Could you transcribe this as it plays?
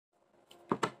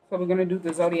So we're going to do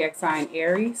the zodiac sign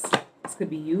Aries. This could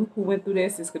be you who went through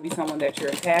this. This could be someone that you're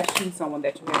attached to, someone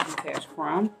that you have detached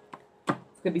from.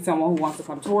 This could be someone who wants to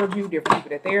come towards you, different people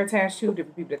that they're attached to,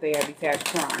 different people that they have detached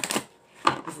from.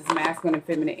 This is masculine and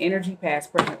feminine energy,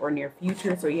 past, present, or near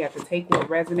future. So you have to take what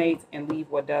resonates and leave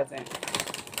what doesn't.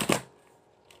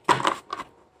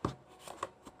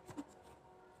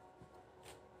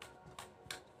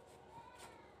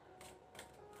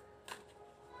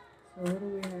 So what do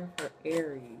we have for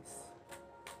Aries?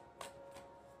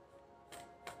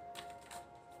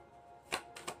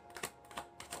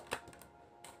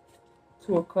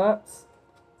 Two of Cups.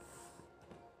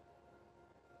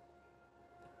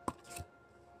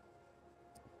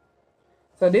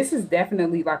 So this is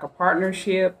definitely like a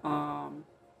partnership.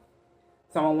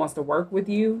 Someone wants to work with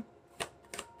you.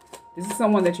 This is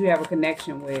someone that you have a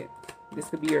connection with. This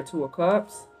could be your Two of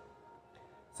Cups.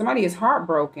 Somebody is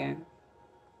heartbroken.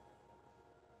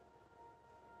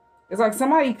 It's like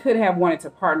somebody could have wanted to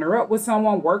partner up with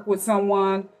someone, work with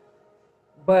someone,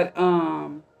 but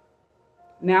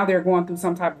now they're going through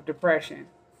some type of depression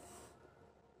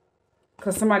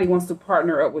because somebody wants to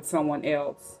partner up with someone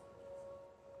else.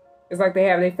 It's like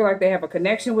they feel like they have a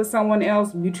connection with someone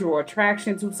else, mutual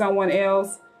attraction to someone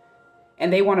else,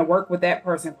 and they want to work with that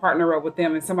person, partner up with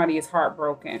them, and somebody is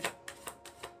heartbroken.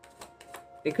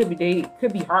 They could be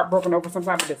heartbroken over some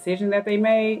type of decision that they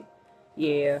made.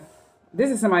 Yeah. This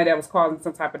is somebody that was causing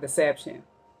some type of deception.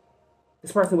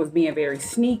 This person was being very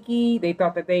sneaky. They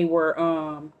thought that they were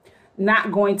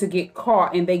not going to get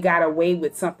caught, and they got away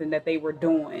with something that they were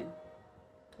doing.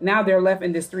 Now they're left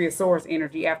in this Three of Swords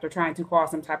energy after trying to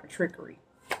cause some type of trickery.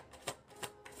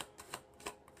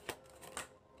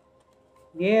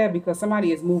 Yeah, because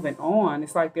somebody is moving on.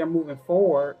 It's like they're moving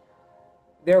forward.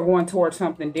 They're going towards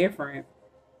something different.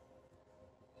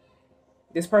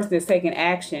 This person is taking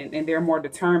action, and they're more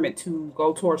determined to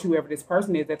go towards whoever this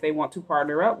person is that they want to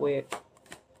partner up with.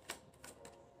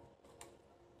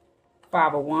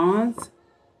 Five of Wands.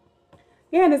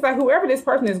 Yeah, and it's like whoever this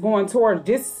person is going towards,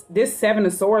 this Seven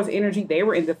of Swords energy, they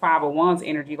were in the Five of Wands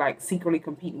energy, like secretly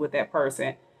competing with that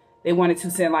person. They wanted to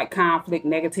send like conflict,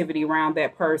 negativity around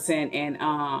that person,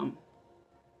 and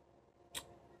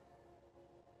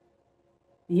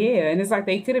yeah, and it's like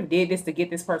they could have did this to get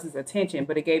this person's attention,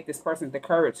 but it gave this person the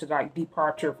courage to like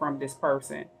departure from this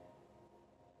person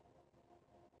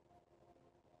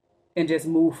and just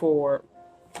move forward.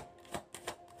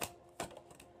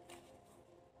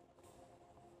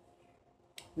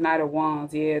 Knight of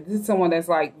Wands. Yeah, this is someone that's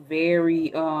like very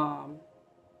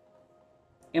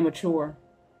immature.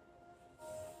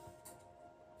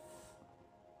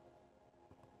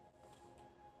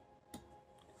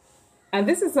 And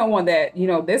this is someone that, you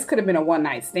know, this could have been a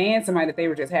one-night stand, somebody that they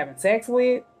were just having sex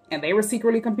with, and they were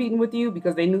secretly competing with you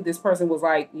because they knew this person was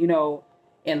like, you know,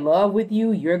 in love with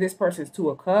you. You're this person's Two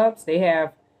of Cups. They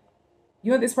have,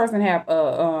 you and this person have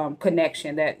a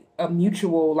connection, that a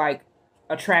mutual like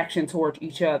attraction towards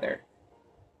each other.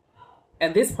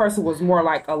 And this person was more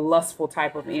like a lustful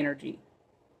type of energy.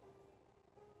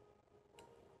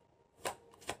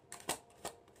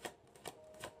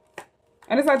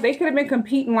 And it's like they could have been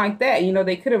competing like that. You know,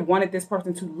 they could have wanted this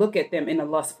person to look at them in a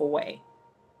lustful way.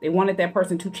 They wanted that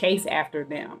person to chase after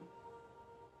them,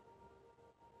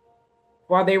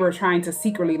 while they were trying to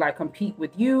secretly like compete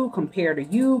with you, compare to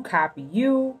you, copy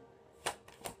you.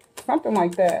 Something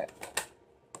like that.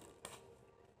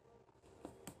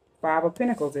 Five of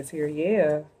Pentacles is here,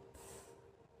 yeah.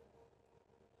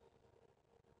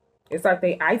 It's like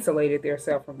they isolated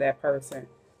themselves from that person.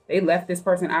 They left this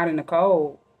person out in the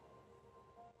cold.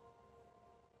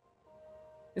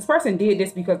 This person did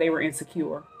this because they were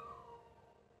insecure.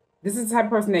 This is the type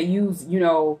of person that use, you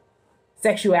know,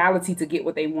 sexuality to get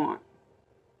what they want.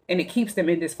 And it keeps them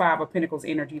in this Five of Pentacles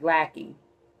energy lacking.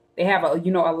 They have a,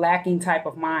 you know, a lacking type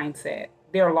of mindset.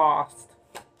 They're lost.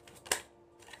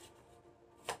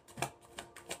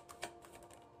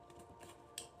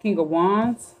 King of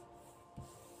Wands.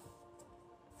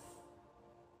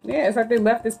 Yeah, it's like they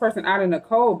left this person out in the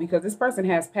cold because this person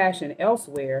has passion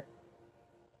elsewhere.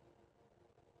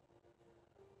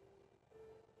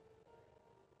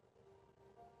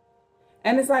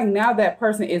 And it's like now that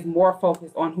person is more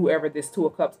focused on whoever this Two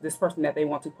of Cups, this person that they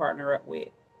want to partner up with.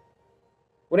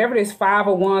 Whatever this Five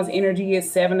of Wands energy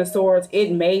is, Seven of Swords,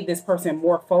 it made this person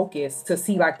more focused to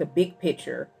see like the big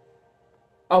picture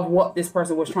of what this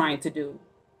person was trying to do.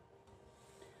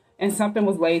 And something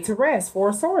was laid to rest. Four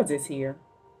of Swords is here.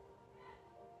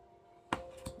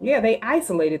 Yeah, they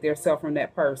isolated themselves from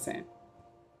that person.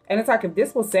 And it's like if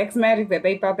this was sex magic that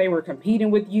they thought they were competing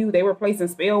with you, they were placing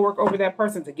spell work over that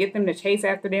person to get them to chase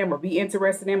after them or be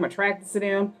interested in them, attracted to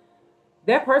them.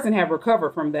 That person have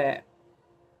recovered from that.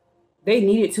 They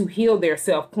needed to heal their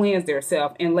self, cleanse their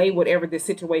self, and lay whatever this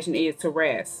situation is to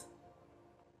rest.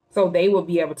 So they will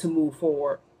be able to move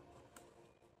forward.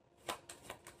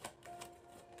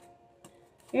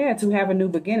 Yeah, to have a new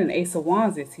beginning. Ace of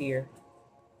Wands is here.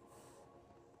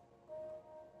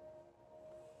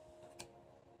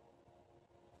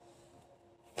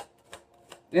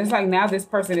 And it's like now this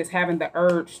person is having the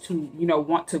urge to, you know,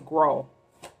 want to grow.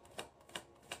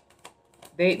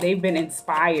 They've been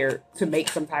inspired to make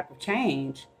some type of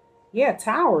change. Yeah,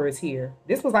 Tower is here.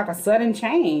 This was like a sudden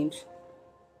change.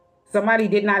 Somebody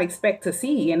did not expect to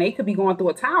see, and they could be going through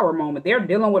a Tower moment. They're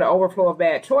dealing with an overflow of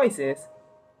bad choices.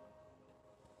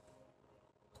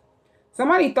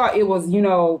 Somebody thought it was, you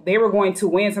know, they were going to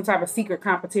win some type of secret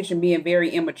competition, being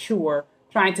very immature,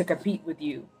 trying to compete with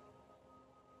you.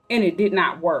 And it did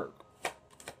not work.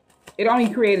 It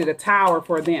only created a tower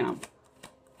for them.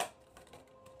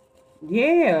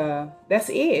 Yeah, that's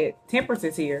it. Temperance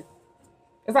is here.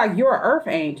 It's like you're an earth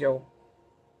angel.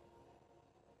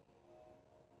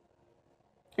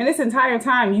 And this entire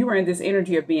time you were in this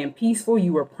energy of being peaceful.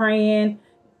 You were praying,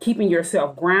 keeping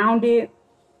yourself grounded.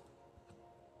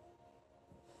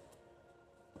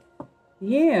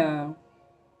 Yeah.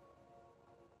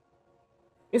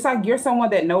 It's like you're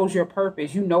someone that knows your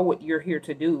purpose. You know what you're here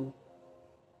to do.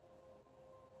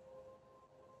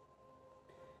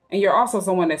 And you're also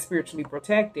someone that's spiritually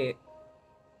protected.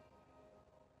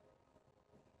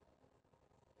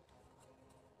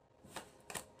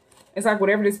 It's like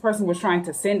whatever this person was trying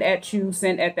to send at you,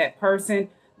 send at that person,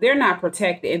 they're not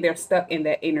protected and they're stuck in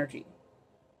that energy.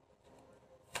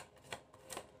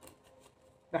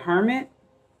 The Hermit.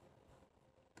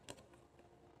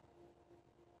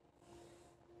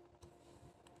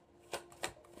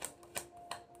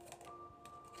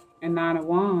 And Nine of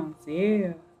Wands,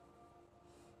 yeah.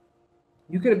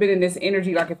 You could have been in this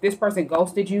energy, like if this person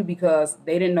ghosted you because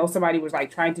they didn't know somebody was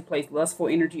like trying to place lustful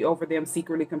energy over them,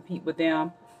 secretly compete with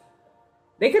them.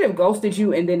 They could have ghosted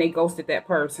you and then they ghosted that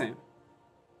person.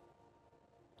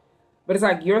 But it's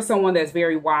like you're someone that's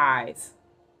very wise.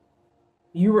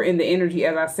 You were in the energy,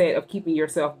 as I said, of keeping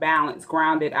yourself balanced,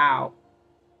 grounded out.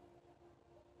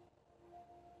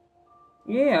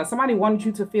 Yeah, somebody wanted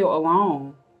you to feel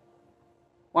alone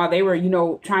while they were, you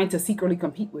know, trying to secretly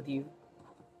compete with you.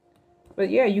 But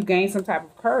yeah, you gained some type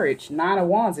of courage. Nine of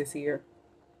Wands is here.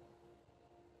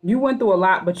 You went through a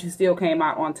lot, but you still came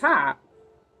out on top.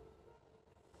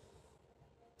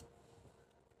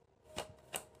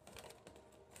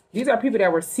 These are people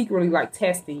that were secretly like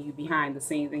testing you behind the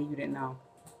scenes and you didn't know.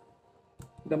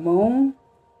 The Moon.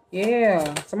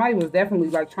 Yeah, somebody was definitely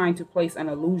like trying to place an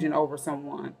illusion over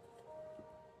someone.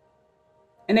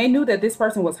 And they knew that this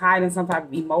person was hiding some type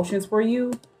of emotions for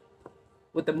you.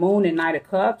 With the Moon and Knight of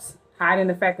Cups. Hiding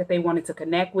the fact that they wanted to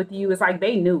connect with you. It's like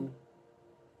they knew.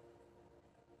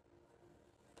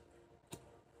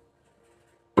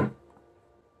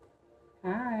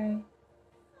 Hi.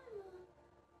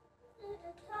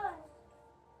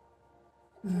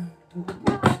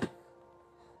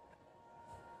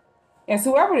 And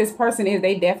so whoever this person is,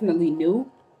 they definitely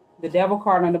knew. The Devil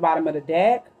card on the bottom of the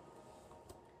deck.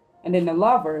 And then the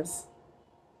Lovers.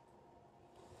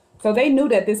 So they knew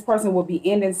that this person would be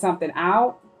ending something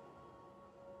out.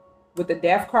 With the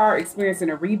Death card, experiencing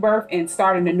a rebirth and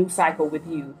starting a new cycle with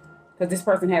you. Because this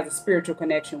person has a spiritual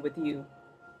connection with you.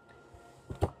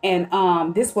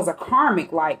 And this was a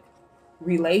karmic like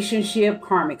relationship,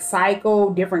 karmic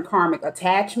cycle, different karmic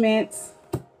attachments.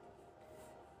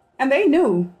 And they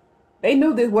knew. They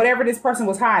knew that whatever this person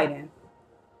was hiding.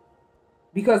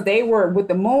 Because they were, with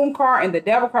the Moon card and the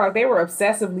Devil card, like they were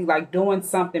obsessively like doing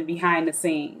something behind the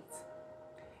scenes.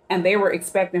 And they were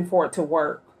expecting for it to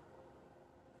work.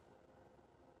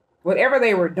 Whatever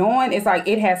they were doing, it's like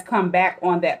it has come back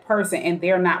on that person and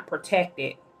they're not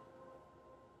protected.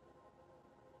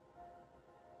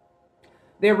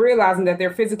 They're realizing that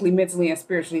they're physically, mentally, and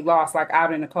spiritually lost, like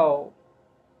out in the cold.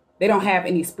 They don't have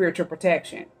any spiritual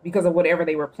protection because of whatever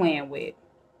they were playing with.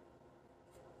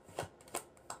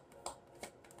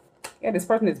 Yeah, this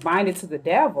person is binded to the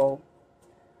Devil.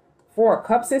 Four of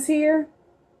Cups is here.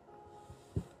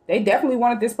 They definitely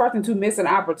wanted this person to miss an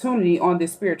opportunity on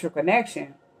this spiritual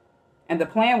connection. And the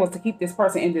plan was to keep this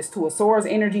person in this Two of Swords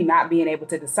energy, not being able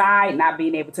to decide, not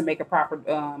being able to make a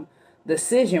proper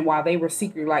decision while they were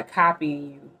secretly like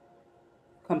copying you,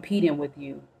 competing with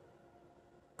you.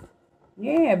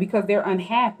 Yeah, because they're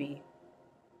unhappy.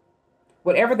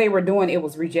 Whatever they were doing, it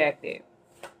was rejected.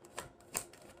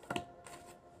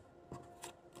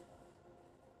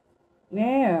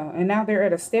 Yeah, and now they're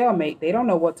at a stalemate. They don't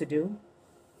know what to do.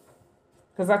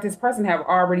 Because like this person have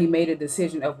already made a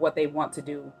decision of what they want to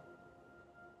do.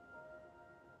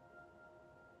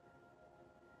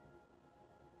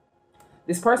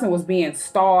 This person was being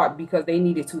stalled because they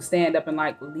needed to stand up and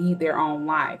like lead their own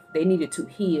life. They needed to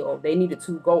heal. They needed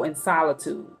to go in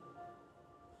solitude.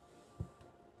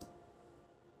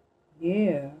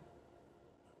 Yeah.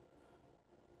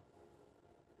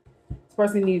 This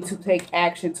person needed to take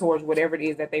action towards whatever it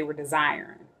is that they were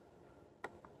desiring.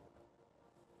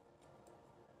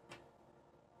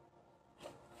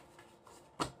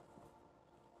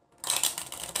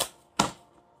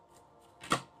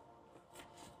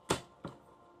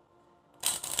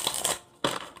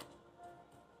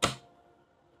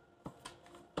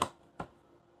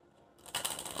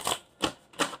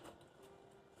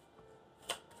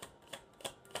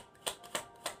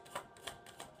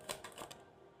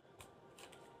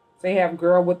 So you have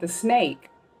girl with the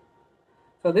snake.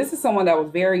 So this is someone that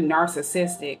was very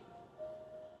narcissistic.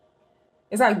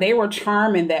 It's like they were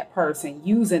charming that person,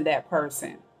 using that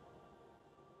person.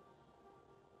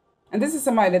 And this is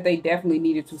somebody that they definitely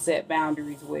needed to set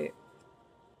boundaries with.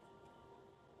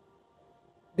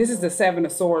 This is the Seven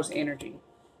of Swords energy.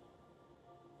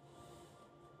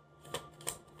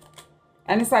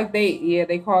 And it's like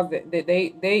they caused it,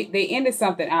 they ended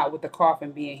something out with the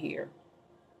coffin being here.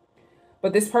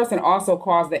 But this person also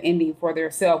caused the ending for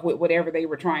themselves with whatever they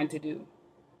were trying to do.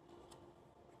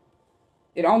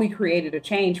 It only created a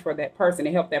change for that person.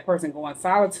 It helped that person go in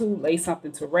solitude, lay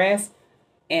something to rest,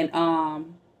 and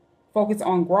focus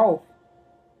on growth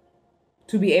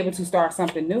to be able to start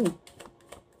something new.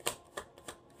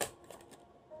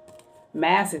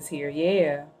 Masses here,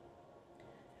 yeah.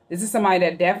 This is somebody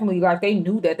that definitely, like, they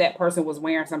knew that that person was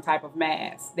wearing some type of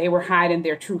mask. They were hiding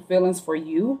their true feelings for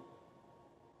you.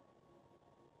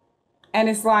 And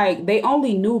it's like they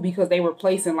only knew because they were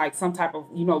placing like some type of,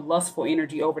 you know, lustful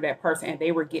energy over that person. And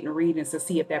they were getting readings to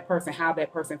see if that person, how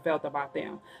that person felt about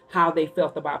them, how they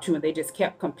felt about you. And they just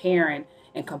kept comparing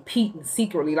and competing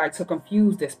secretly, like to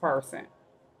confuse this person.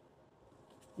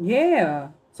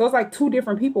 Yeah. So it's like two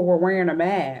different people were wearing a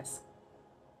mask.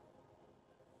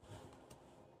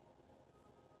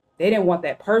 They didn't want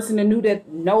that person to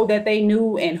know that they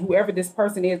knew, and whoever this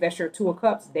person is, that's your Two of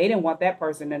Cups, they didn't want that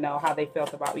person to know how they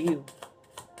felt about you.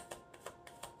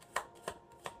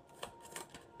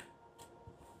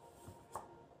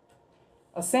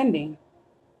 Ascending.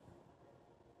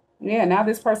 Yeah, now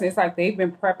this person, it's like they've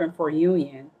been prepping for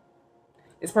union.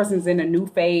 This person's in a new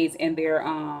phase in their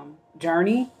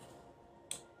journey,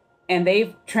 and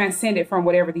they've transcended from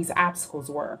whatever these obstacles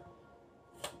were.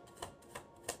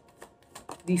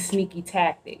 These sneaky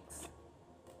tactics.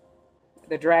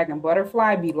 The dragon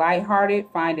butterfly, be lighthearted,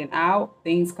 finding out,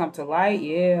 things come to light,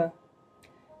 yeah.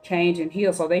 Change and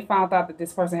heal. So they found out that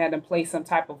this person had to play some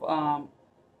type of,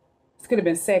 this could have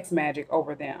been sex magic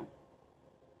over them.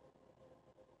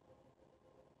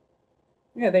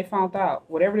 Yeah, they found out.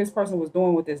 Whatever this person was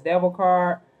doing with this devil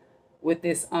card, with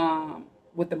this,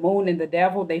 with the moon and the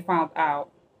devil, they found out.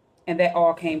 And that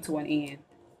all came to an end.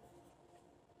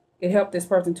 It helped this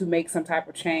person to make some type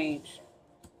of change.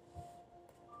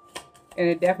 And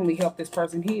it definitely helped this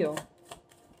person heal.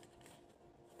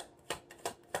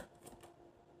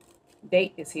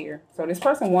 Date is here. So this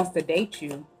person wants to date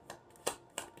you.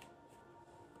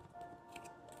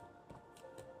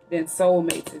 Then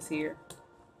soulmates is here.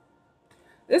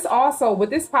 This also, with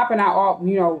this popping out all,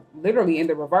 you know, literally in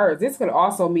the reverse, this could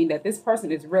also mean that this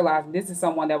person is realizing this is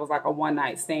someone that was like a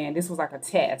one-night stand. This was like a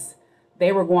test.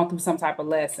 They were going through some type of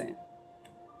lesson.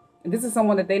 And this is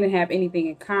someone that they didn't have anything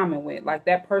in common with. Like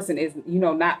that person is, you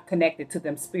know, not connected to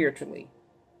them spiritually.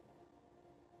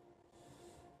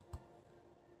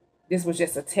 This was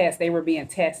just a test. They were being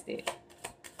tested.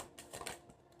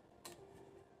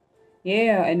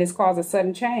 Yeah, and this caused a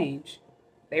sudden change.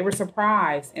 They were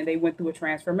surprised and they went through a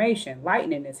transformation.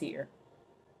 Lightning is here.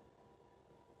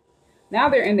 Now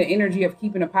they're in the energy of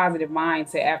keeping a positive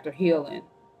mindset after healing.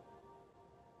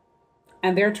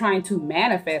 And they're trying to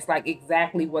manifest like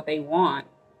exactly what they want.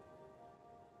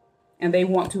 And they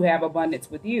want to have abundance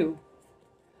with you.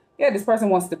 Yeah, this person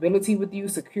wants stability with you,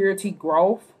 security,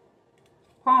 growth.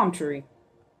 Palm tree.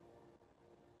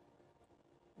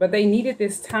 But they needed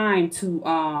this time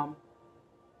to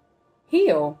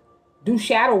heal. Do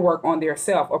shadow work on their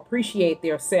self. Appreciate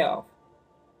their self.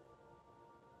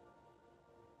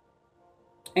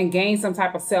 And gain some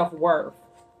type of self-worth.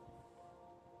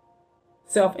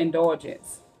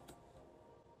 Self-indulgence.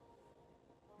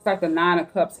 It's like the Nine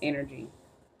of Cups energy.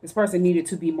 This person needed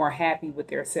to be more happy with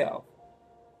their self.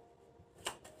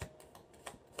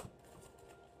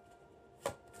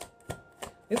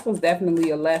 This was definitely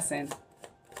a lesson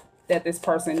that this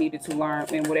person needed to learn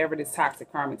in whatever this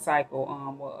toxic karmic cycle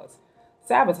was.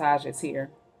 Sabotage is here.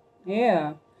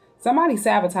 Yeah. Somebody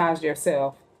sabotaged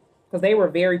yourself because they were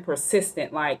very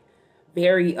persistent, like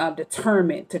very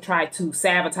determined to try to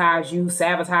sabotage you,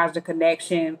 sabotage the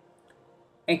connection,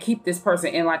 and keep this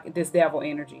person in like this devil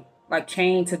energy, like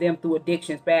chained to them through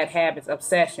addictions, bad habits,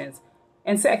 obsessions,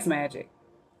 and sex magic.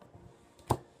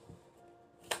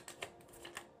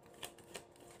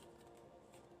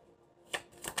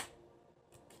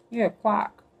 Yeah,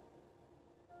 clock.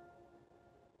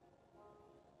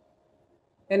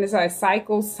 And it's like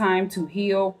cycles, time to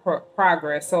heal,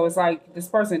 progress. So it's like this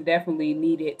person definitely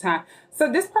needed time. So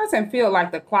this person feel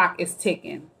like the clock is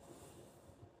ticking.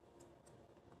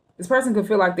 This person could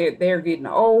feel like they're getting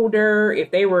older.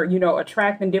 If they were,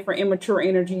 attracting different immature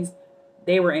energies,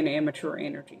 they were in an immature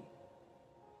energy.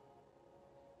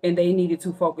 And they needed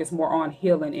to focus more on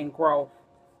healing and growth.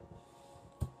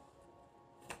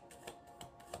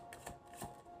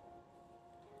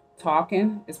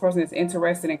 Talking. This person is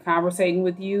interested in conversating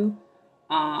with you.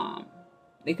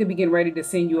 They could be getting ready to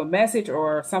send you a message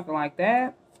or something like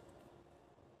that.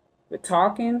 But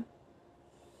talking.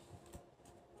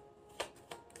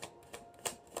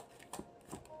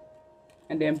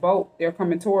 And then both, they're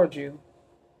coming towards you.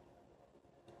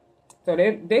 So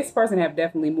this person have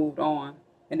definitely moved on.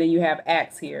 And then you have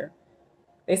Axe here.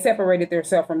 They separated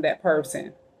themselves from that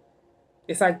person.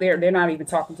 It's like they're not even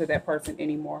talking to that person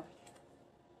anymore.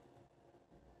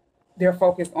 They're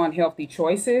focused on healthy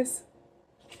choices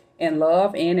in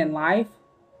love and in life.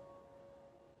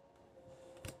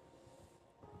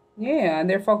 Yeah, and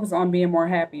they're focused on being more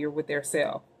happier with their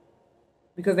self.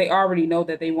 Because they already know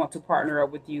that they want to partner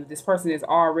up with you. This person has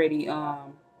already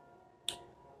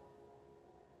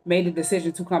made a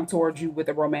decision to come towards you with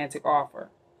a romantic offer.